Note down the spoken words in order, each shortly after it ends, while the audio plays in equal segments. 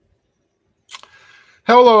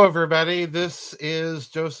Hello, everybody. This is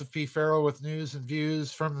Joseph P. Farrell with news and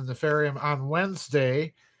views from the Nefarium on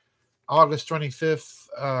Wednesday, August 25th,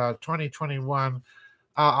 2021.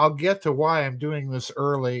 I'll get to why I'm doing this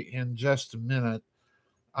early in just a minute.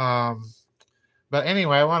 Um, but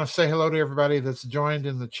anyway, I want to say hello to everybody that's joined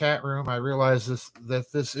in the chat room. I realize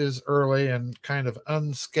that this is early and kind of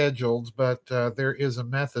unscheduled, but there is a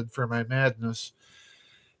method for my madness,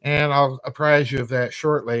 and I'll apprise you of that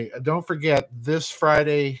shortly. Don't forget, this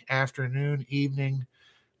Friday afternoon, evening,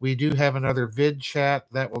 we do have another vid chat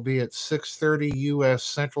that will be at 6:30 U.S.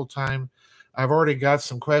 Central Time. I've already got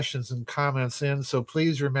some questions and comments in, so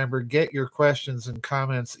please remember, get your questions and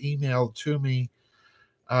comments emailed to me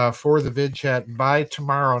for the vid chat by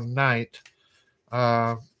tomorrow night,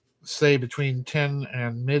 uh, say between 10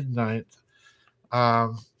 and midnight,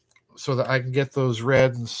 um, so that I can get those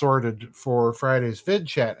read and sorted for Friday's vid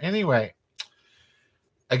chat. Anyway,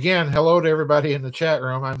 again, hello to everybody in the chat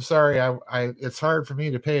room. I'm sorry, it's hard for me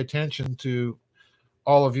to pay attention to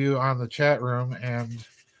all of you on the chat room and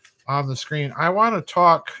on the screen. I want to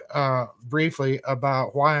talk briefly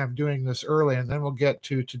about why I'm doing this early, and then we'll get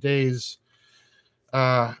to today's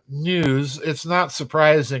news. It's not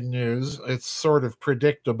surprising news, it's sort of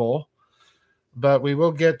predictable, but we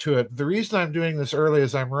will get to it. The reason I'm doing this early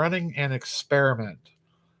is I'm running an experiment.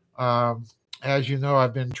 Um, as you know,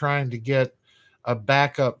 I've been trying to get a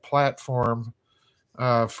backup platform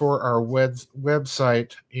for our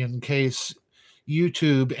website in case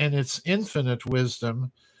YouTube, in its infinite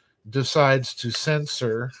wisdom, decides to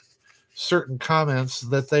censor certain comments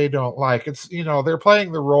that they don't like. They're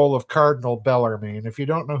playing the role of Cardinal Bellarmine. If you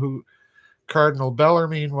don't know who Cardinal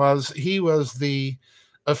Bellarmine was, he was the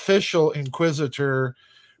official inquisitor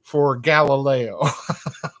for Galileo.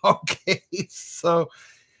 Okay, so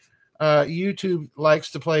YouTube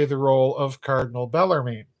likes to play the role of Cardinal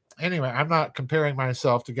Bellarmine. Anyway, I'm not comparing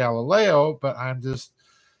myself to Galileo, but I'm just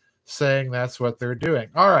saying that's what they're doing.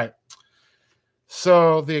 All right.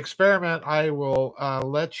 So the experiment, I will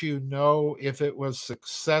let you know if it was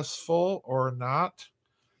successful or not.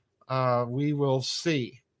 We will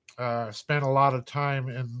see. Spent a lot of time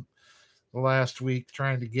in the last week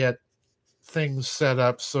trying to get things set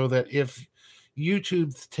up so that if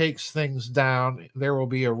YouTube takes things down, there will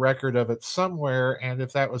be a record of it somewhere. And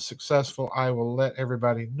if that was successful, I will let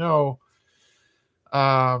everybody know.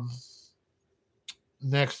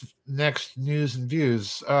 Next news and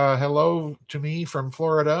views. Hello to me from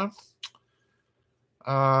Florida.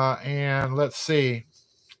 And let's see.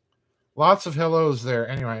 Lots of hellos there.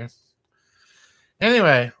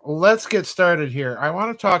 Anyway, let's get started here. I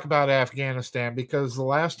want to talk about Afghanistan because the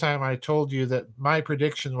last time I told you that my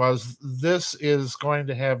prediction was this is going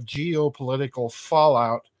to have geopolitical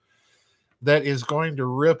fallout that is going to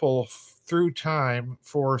ripple through time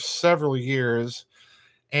for several years.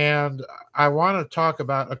 And I want to talk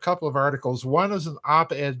about a couple of articles. One is an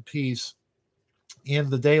op-ed piece in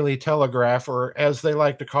the Daily Telegraph, or as they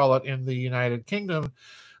like to call it in the United Kingdom,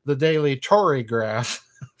 the Daily Torygraph,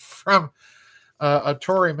 from a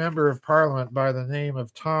Tory member of Parliament by the name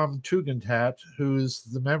of Tom Tugendhat, who's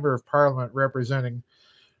the member of Parliament representing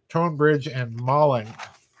Tonbridge and Malling.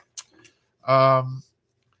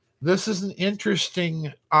 This is an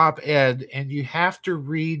interesting op-ed, and you have to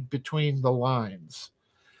read between the lines.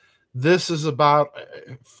 This is about,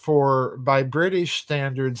 by British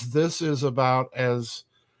standards, this is about as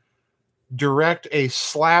direct a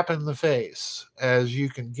slap in the face as you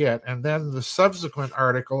can get. And then the subsequent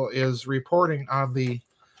article is reporting on the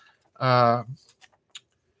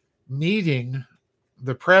meeting,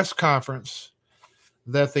 the press conference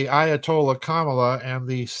that the Ayatollah Kamala and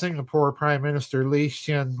the Singapore Prime Minister Lee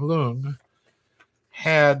Hsien Loong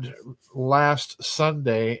had last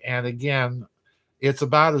Sunday. And again, it's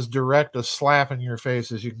about as direct a slap in your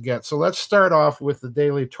face as you can get. So let's start off with the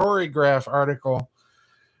Daily Torygraph article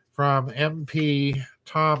from MP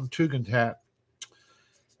Tom Tugendhat.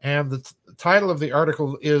 And the title of the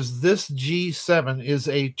article is "This G7 is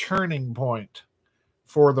a Turning Point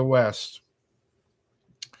for the West."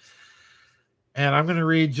 And I'm going to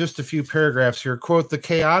read just a few paragraphs here. Quote, "The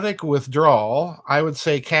chaotic withdrawal," I would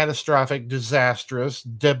say catastrophic, disastrous,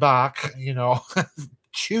 debacle,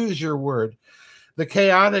 choose your word. "The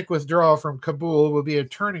chaotic withdrawal from Kabul will be a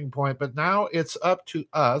turning point, but now it's up to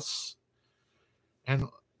us," and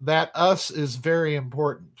that us is very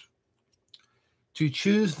important, "to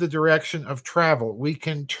choose the direction of travel. We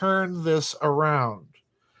can turn this around.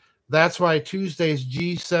 That's why Tuesday's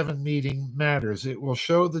G7 meeting matters. It will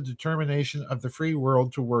show the determination of the free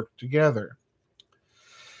world to work together.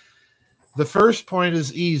 The first point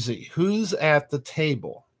is easy. Who's at the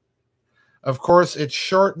table? Of course, it's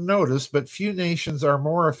short notice, but few nations are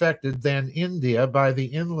more affected than India by the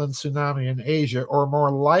inland tsunami in Asia, or more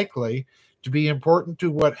likely to be important to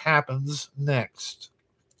what happens next.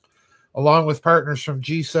 Along with partners from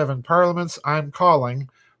G7 parliaments, I'm calling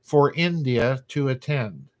for India to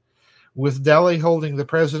attend. With Delhi holding the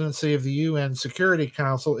presidency of the UN Security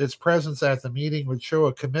Council, its presence at the meeting would show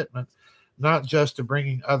a commitment not just to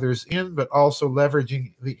bringing others in, but also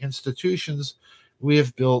leveraging the institutions we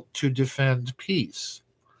have built to defend peace.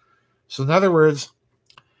 So, in other words,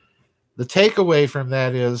 the takeaway from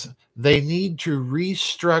that is they need to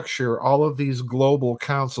restructure all of these global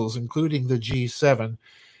councils, including the G7,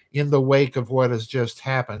 in the wake of what has just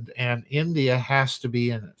happened, and India has to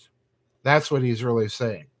be in it. That's what he's really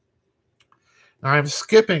saying. Now, I'm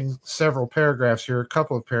skipping several paragraphs here, a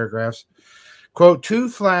couple of paragraphs. Quote, two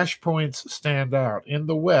flashpoints stand out. In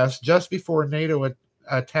the West, just before NATO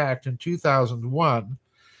attacked in 2001,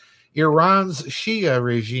 Iran's Shia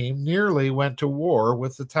regime nearly went to war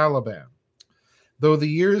with the Taliban. Though the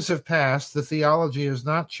years have passed, the theology has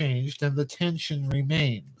not changed and the tension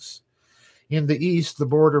remains. In the East, the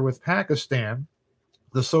border with Pakistan,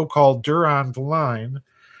 the so-called Durand Line,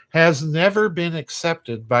 has never been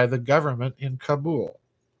accepted by the government in Kabul.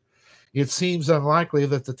 It seems unlikely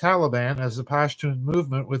that the Taliban, as a Pashtun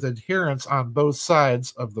movement with adherents on both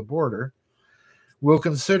sides of the border, will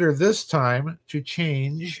consider this time to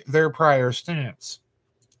change their prior stance.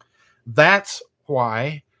 That's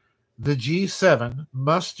why the G7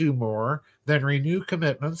 must do more than renew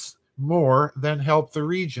commitments, more than help the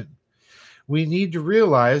region. We need to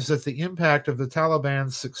realize that the impact of the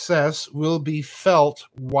Taliban's success will be felt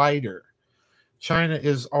wider. China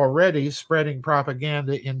is already spreading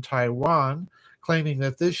propaganda in Taiwan, claiming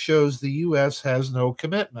that this shows the U.S. has no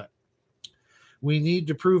commitment. We need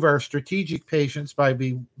to prove our strategic patience by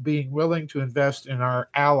being willing to invest in our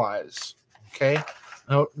allies. Okay?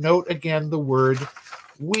 Note again the word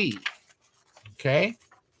we. Okay?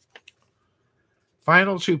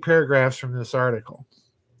 Final two paragraphs from this article.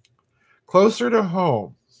 Closer to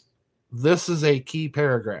home. This is a key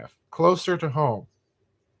paragraph. Closer to home.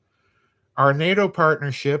 Our NATO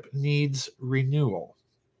partnership needs renewal.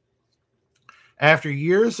 After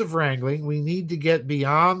years of wrangling, we need to get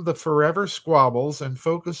beyond the forever squabbles and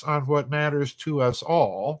focus on what matters to us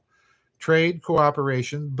all, trade,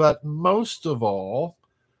 cooperation, but most of all,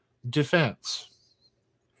 defense.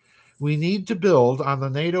 We need to build on the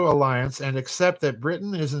NATO alliance and accept that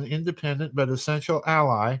Britain is an independent but essential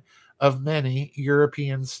ally of many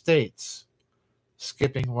European states.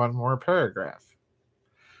 Skipping one more paragraph.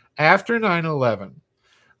 After 9/11,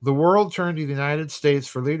 the world turned to the United States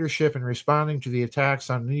for leadership in responding to the attacks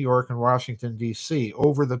on New York and Washington, D.C.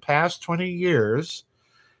 Over the past 20 years,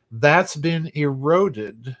 that's been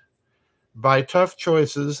eroded by tough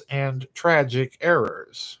choices and tragic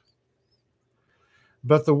errors.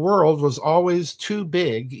 But the world was always too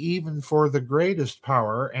big, even for the greatest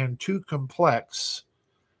power, and too complex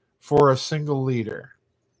for a single leader.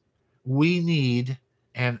 We need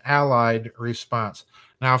an allied response.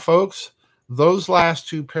 Now, folks, those last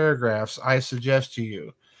two paragraphs I suggest to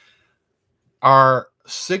you are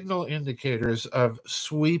signal indicators of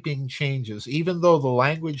sweeping changes. Even though the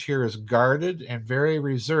language here is guarded and very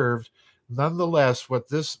reserved, nonetheless, what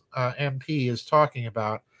this MP is talking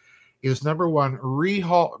about is, number one,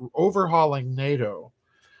 overhauling NATO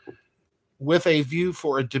with a view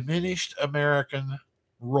for a diminished American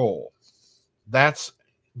role. That's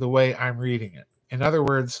the way I'm reading it. In other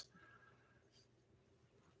words,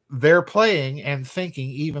 they're playing and thinking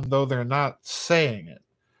even though they're not saying it.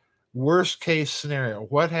 Worst case scenario,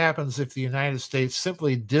 what happens if the United States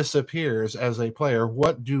simply disappears as a player?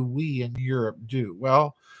 What do we in Europe do?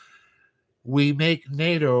 Well, we make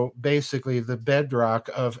NATO basically the bedrock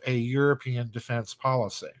of a European defense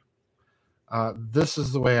policy. This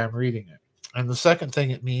is the way I'm reading it. And the second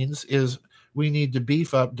thing it means is we need to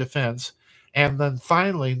beef up defense. And then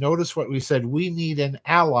finally, notice what we said. We need an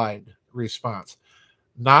allied response.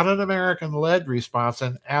 Not an American-led response,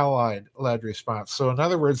 an allied-led response. So in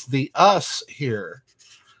other words, the us here,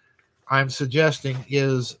 I'm suggesting,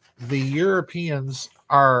 is the Europeans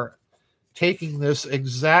are taking this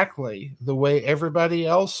exactly the way everybody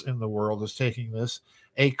else in the world is taking this,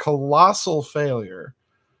 a colossal failure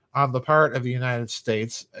on the part of the United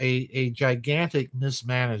States, a gigantic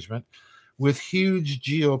mismanagement with huge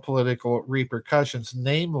geopolitical repercussions.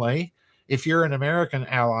 Namely, if you're an American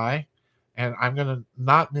ally, and I'm going to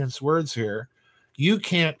not mince words here, you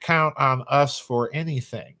can't count on us for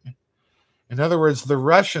anything. In other words, the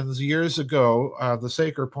Russians years ago, the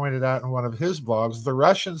Saker pointed out in one of his blogs, the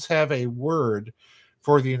Russians have a word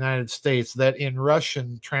for the United States that in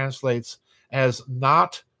Russian translates as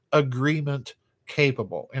not agreement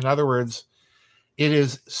capable. In other words, it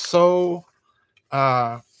is so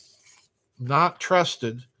not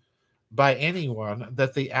trusted by anyone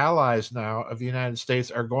that the allies now of the United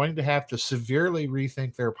States are going to have to severely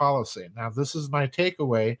rethink their policy. Now, this is my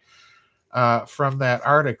takeaway from that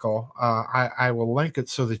article. I will link it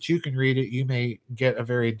so that you can read it. You may get a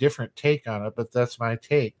very different take on it, but that's my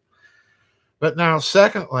take. But now,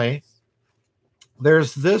 secondly,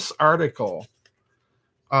 there's this article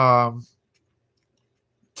titled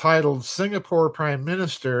Singapore Prime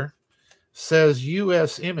Minister Says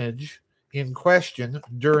U.S. Image in Question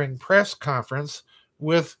During Press Conference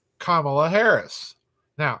with Kamala Harris.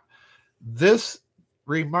 Now, this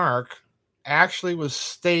remark actually was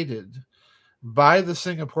stated by the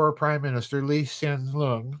Singapore Prime Minister, Lee Hsien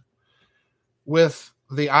Loong, with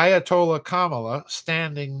the Ayatollah Kamala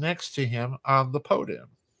standing next to him on the podium.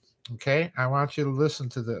 Okay, I want you to listen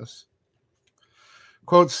to this.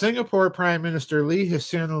 Quote, Singapore Prime Minister Lee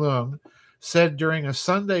Hsien Loong said during a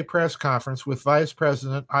Sunday press conference with Vice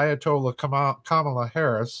President Ayatollah Kamala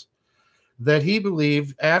Harris that he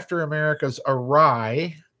believed after America's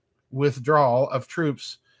awry withdrawal of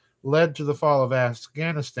troops led to the fall of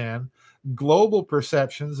Afghanistan, global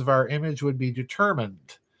perceptions of our image would be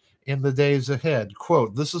determined in the days ahead.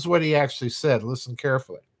 Quote, this is what he actually said. Listen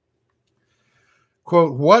carefully.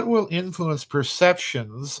 Quote, what will influence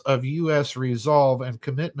perceptions of U.S. resolve and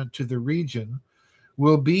commitment to the region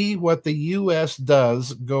will be what the U.S.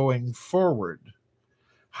 does going forward,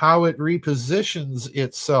 how it repositions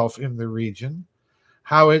itself in the region,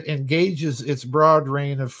 how it engages its broad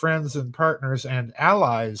range of friends and partners and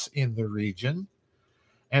allies in the region,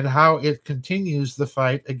 and how it continues the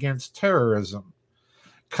fight against terrorism.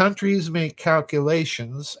 Countries make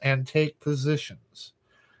calculations and take positions,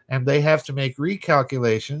 and they have to make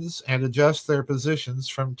recalculations and adjust their positions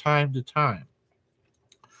from time to time.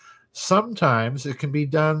 Sometimes it can be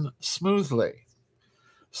done smoothly.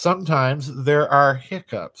 Sometimes there are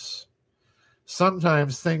hiccups.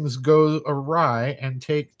 Sometimes things go awry and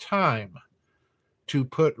take time to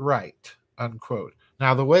put right, unquote.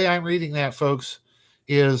 Now, the way I'm reading that, folks,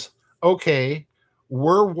 is, okay,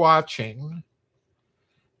 we're watching,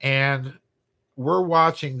 and we're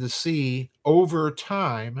watching to see over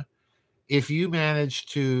time if you manage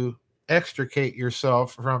to extricate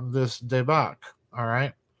yourself from this debacle, all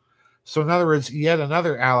right? So in other words, yet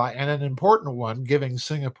another ally, and an important one, giving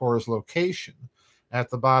Singapore's location at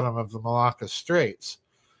the bottom of the Malacca Straits,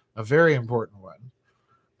 a very important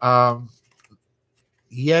one.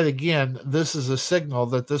 Yet again, this is a signal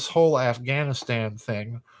that this whole Afghanistan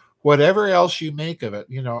thing, whatever else you make of it,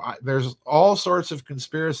 you know, there's all sorts of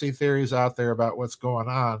conspiracy theories out there about what's going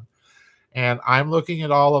on, and I'm looking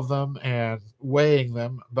at all of them and weighing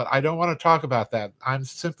them, but I don't want to talk about that. I'm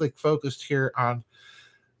simply focused here on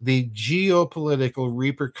the geopolitical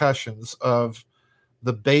repercussions of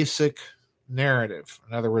the basic narrative.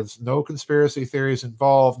 In other words, no conspiracy theories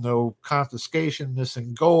involved, no confiscation,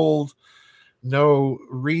 missing gold, no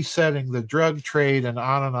resetting the drug trade, and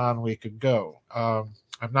on we could go. I'm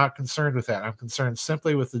not concerned with that. I'm concerned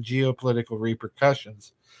simply with the geopolitical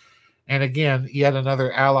repercussions. And again, yet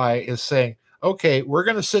another ally is saying, okay, we're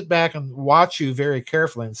going to sit back and watch you very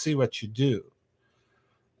carefully and see what you do.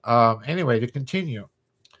 Anyway, to continue.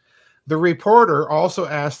 The reporter also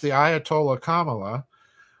asked the Ayatollah Kamala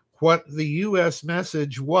what the U.S.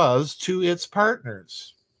 message was to its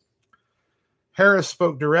partners. Harris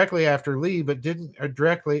spoke directly after Lee, but didn't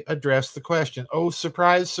directly address the question. Oh,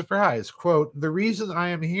 surprise, surprise. Quote, the reason I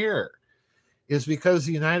am here is because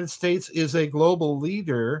the United States is a global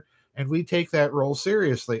leader and we take that role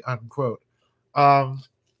seriously, unquote. Yeah,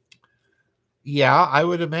 I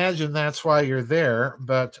would imagine that's why you're there,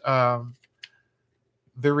 but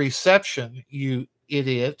the reception, you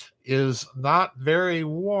idiot, is not very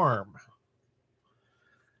warm.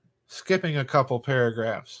 Skipping a couple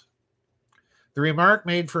paragraphs. The remark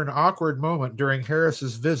made for an awkward moment during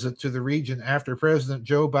Harris's visit to the region after President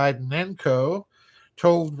Joe Biden and co.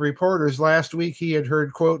 told reporters last week he had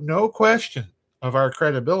heard, quote, no question of our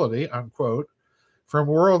credibility, unquote, from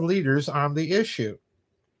world leaders on the issue.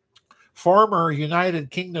 Former United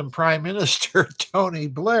Kingdom Prime Minister Tony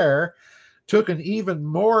Blair took an even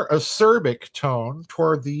more acerbic tone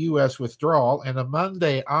toward the U.S. withdrawal in a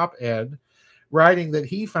Monday op-ed, writing that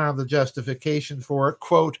he found the justification for it,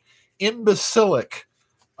 quote, imbecilic,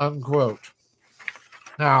 unquote.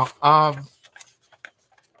 Now,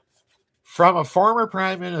 from a former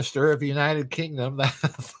Prime Minister of the United Kingdom,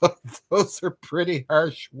 those are pretty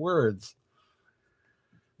harsh words.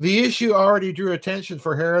 The issue already drew attention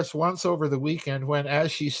for Harris once over the weekend when,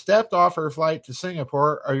 as she stepped off her flight to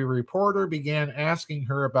Singapore, a reporter began asking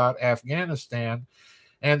her about Afghanistan,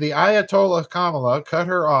 and the Ayatollah Kamala cut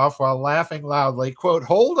her off while laughing loudly. Quote,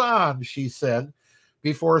 "Hold on," she said,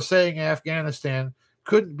 before saying Afghanistan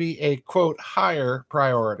couldn't be a, quote, higher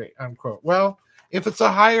priority, unquote. Well, if it's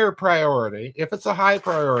a higher priority, if it's a high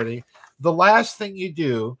priority, the last thing you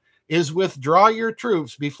do is withdraw your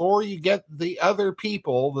troops before you get the other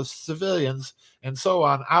people, the civilians and so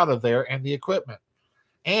on, out of there and the equipment.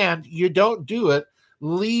 And you don't do it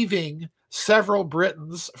leaving several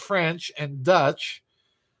Britons, French, and Dutch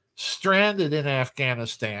stranded in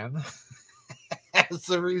Afghanistan as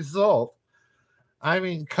a result. I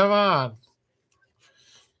mean, come on.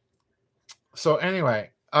 So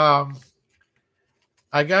anyway,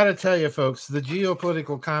 I got to tell you, folks, the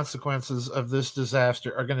geopolitical consequences of this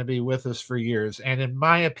disaster are going to be with us for years. And in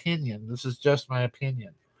my opinion, this is just my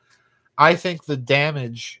opinion, I think the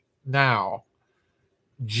damage now,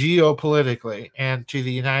 geopolitically, and to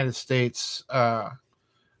the United States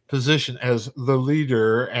position as the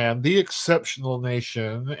leader and the exceptional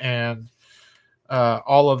nation and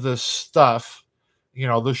all of this stuff, you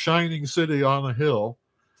know, the shining city on a hill,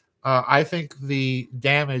 I think the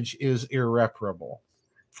damage is irreparable.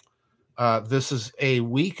 This is a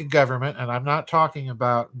weak government, and I'm not talking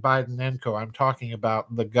about Biden and co. I'm talking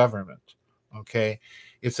about the government. Okay,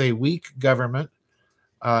 it's a weak government.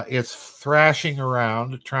 It's thrashing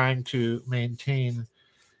around trying to maintain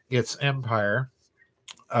its empire,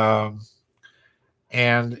 and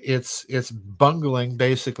it's bungling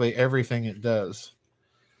basically everything it does.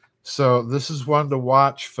 So this is one to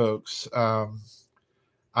watch, folks.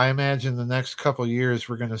 I imagine the next couple years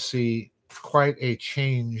we're going to see quite a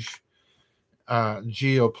change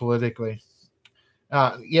geopolitically.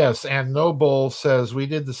 Yes, and Noble says we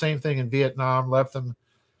did the same thing in Vietnam, left them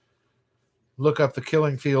look up the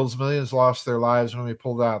killing fields. Millions lost their lives when we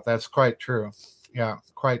pulled out. That's quite true. Yeah,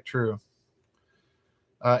 quite true.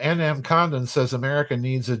 N.M. Condon says America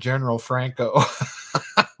needs a General Franco.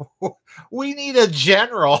 We need a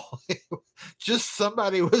general, just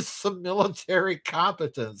somebody with some military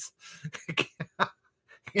competence.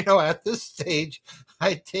 You know, at this stage,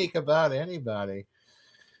 I'd take about anybody.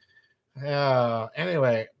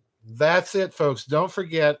 Anyway, that's it, folks. Don't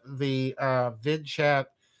forget the vid chat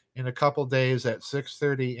in a couple days at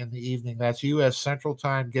 6:30 in the evening. That's U.S. Central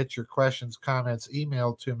Time. Get your questions, comments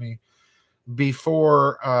emailed to me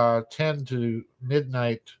before 10 to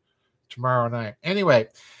midnight tomorrow night. Anyway,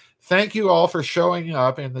 thank you all for showing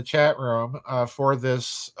up in the chat room for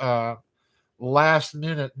this last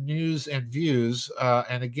minute news and views.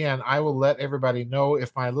 And again, I will let everybody know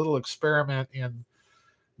if my little experiment in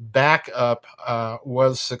backup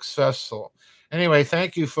was successful. Anyway,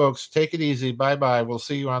 thank you, folks. Take it easy. Bye-bye. We'll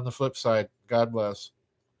see you on the flip side. God bless.